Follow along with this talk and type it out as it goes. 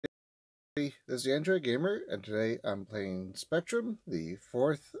This is the Android Gamer, and today I'm playing Spectrum, the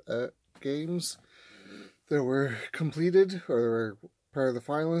fourth games that were completed or were part of the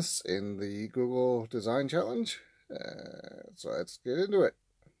finalists in the Google Design Challenge. So let's get into it.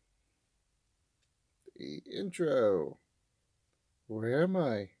 The intro. Where am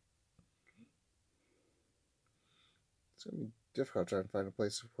I? It's going to be difficult trying to find a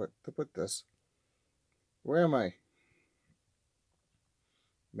place to put this. Where am I?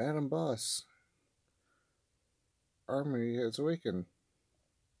 Madam Boss. Armory has awakened.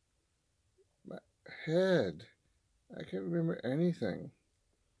 My head. I can't remember anything.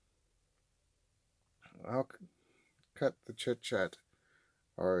 I'll cut the chit chat.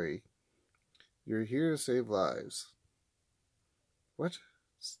 Ari, you're here to save lives. What?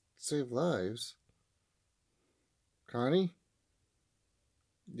 Save lives? Connie?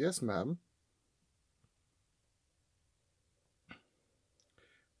 Yes, ma'am.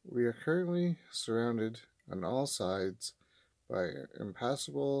 We are currently surrounded on all sides by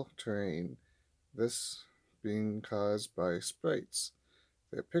impassable terrain, this being caused by sprites.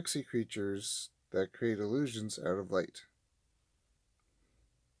 They're pixie creatures that create illusions out of light.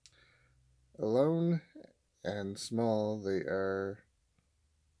 Alone and small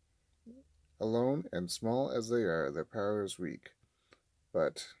as they are, their power is weak.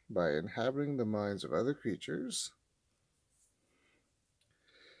 But by inhabiting the minds of other creatures,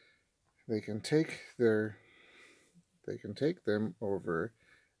 they can take them over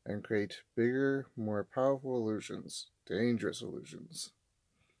and create bigger, more powerful illusions, dangerous illusions.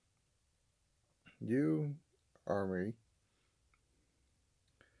 You, Armory,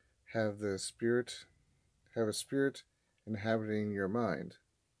 have a spirit inhabiting your mind.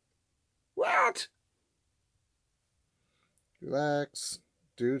 What? Relax.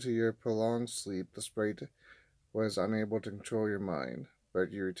 Due to your prolonged sleep, the sprite was unable to control your mind,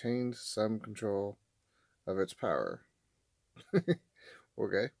 but you retained some control of its power.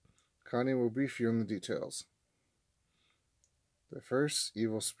 Okay. Connie will brief you on the details. The first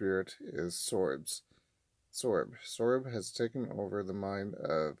evil spirit is Sorb. Sorb has taken over the mind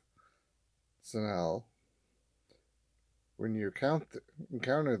of Zanel. When you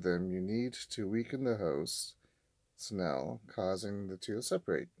encounter them, you need to weaken the host, Zanel, causing the two to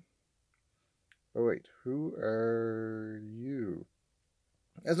separate. Oh wait, who are you?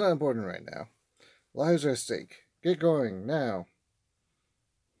 That's not important right now. Lives are at stake. Get going, now.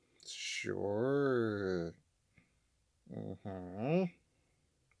 Sure.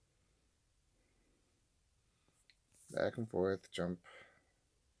 Back and forth, jump,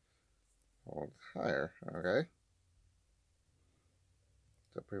 hold higher. Okay.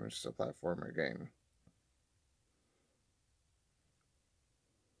 So pretty much just a platformer game.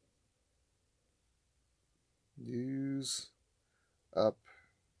 Use up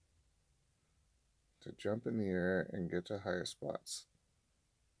to jump in the air and get to higher spots.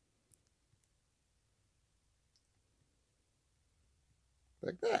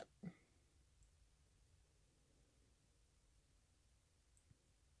 Like that.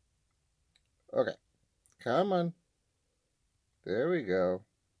 Okay. Come on. There we go.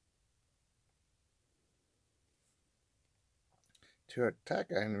 To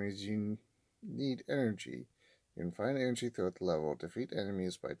attack enemies, you need energy. You can find energy throughout the level. Defeat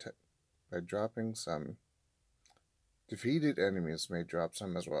enemies by dropping some. Defeated enemies may drop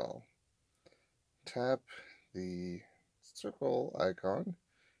some as well. Tap the circle icon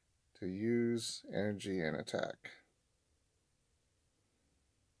to use energy and attack.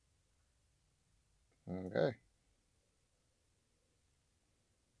 Okay.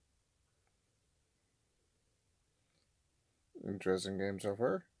 Interesting game so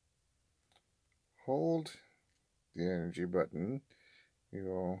far. Hold the energy button.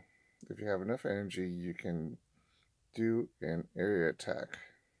 If you have enough energy, you can do an area attack.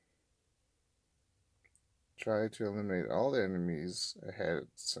 Try to eliminate all the enemies ahead at the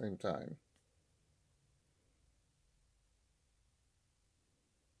same time.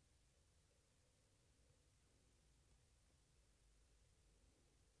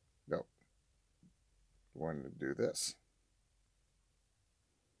 Nope. Wanted to do this.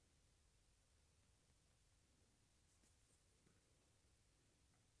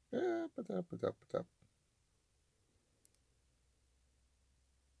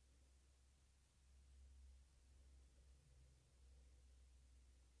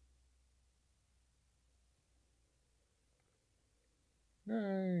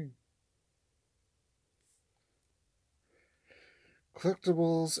 Yay.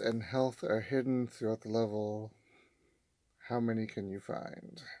 Collectibles and health are hidden throughout the level. How many can you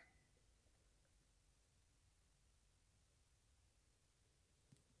find?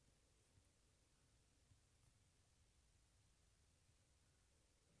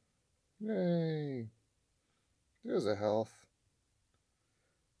 Yay! There's a health.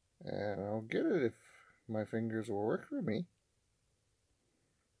 And I'll get it if my fingers will work for me.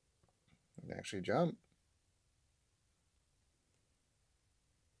 And actually jump.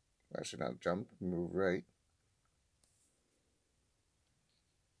 Actually not jump, move right.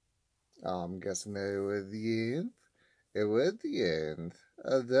 I'm guessing that it was the end. It was the end.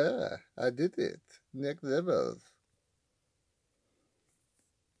 Duh. I did it. Next level.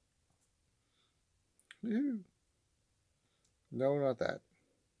 No, not that.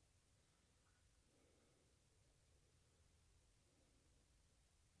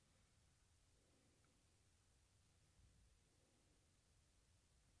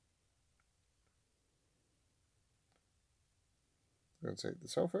 I'm gonna say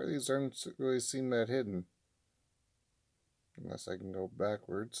so far these aren't really seem that hidden. Unless I can go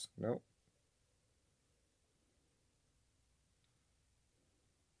backwards. Nope.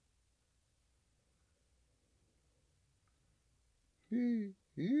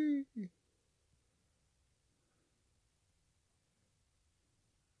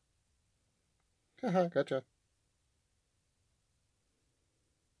 Haha, gotcha.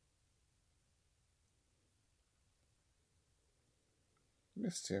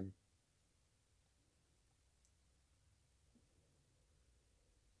 Missed him.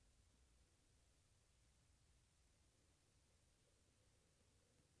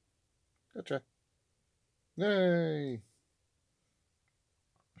 Gotcha. Yay!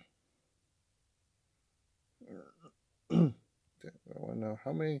 I want to know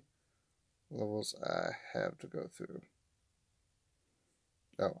how many levels I have to go through.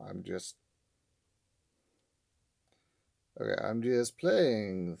 Oh, I'm just... Okay, I'm just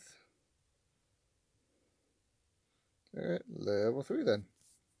playing. Alright, level 3 then.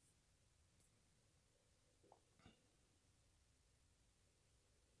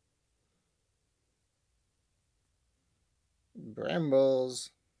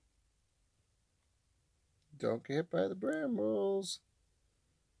 Brambles. Don't get hit by the brambles.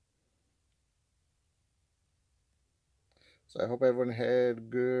 So I hope everyone had a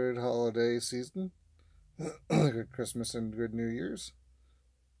good holiday season. Good Christmas and good New Year's.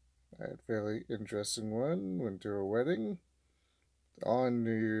 I had a fairly interesting one. Went to a wedding on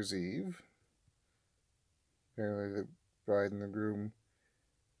New Year's Eve. Apparently the bride and the groom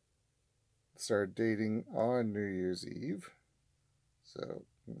started dating on New Year's Eve. So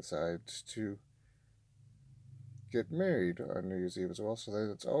decided to get married on New Year's Eve as well. So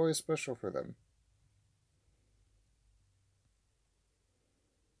it's always special for them.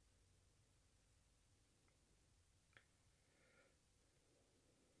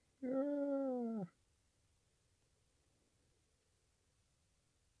 Yeah.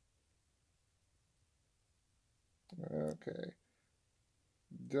 Okay.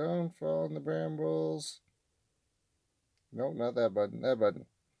 Don't fall in the brambles. Nope, not that button. That button.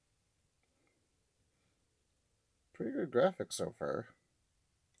 Pretty good graphics so far.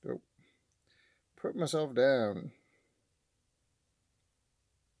 Nope. Put myself down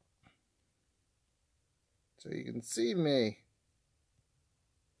so you can see me.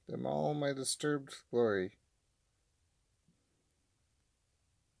 Them all my disturbed glory.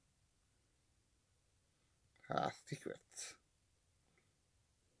 Ah, secrets.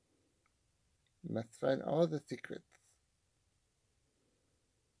 Must find all the secrets.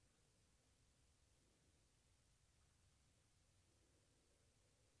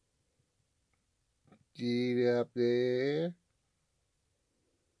 Get up there.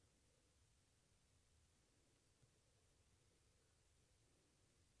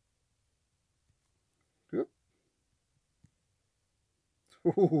 Whoop.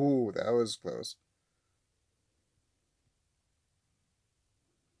 Ooh, that was close.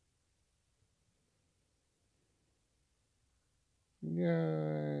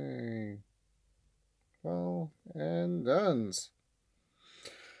 Yay. Well, and done's.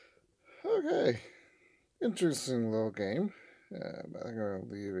 Okay. Interesting little game. But I'm going to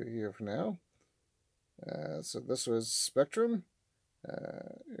leave it here for now. So this was Spectrum.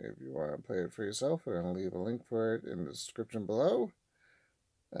 If you want to play it for yourself, I'm going to leave a link for it in the description below.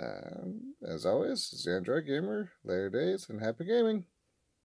 As always, this is the Android Gamer. Later days and happy gaming.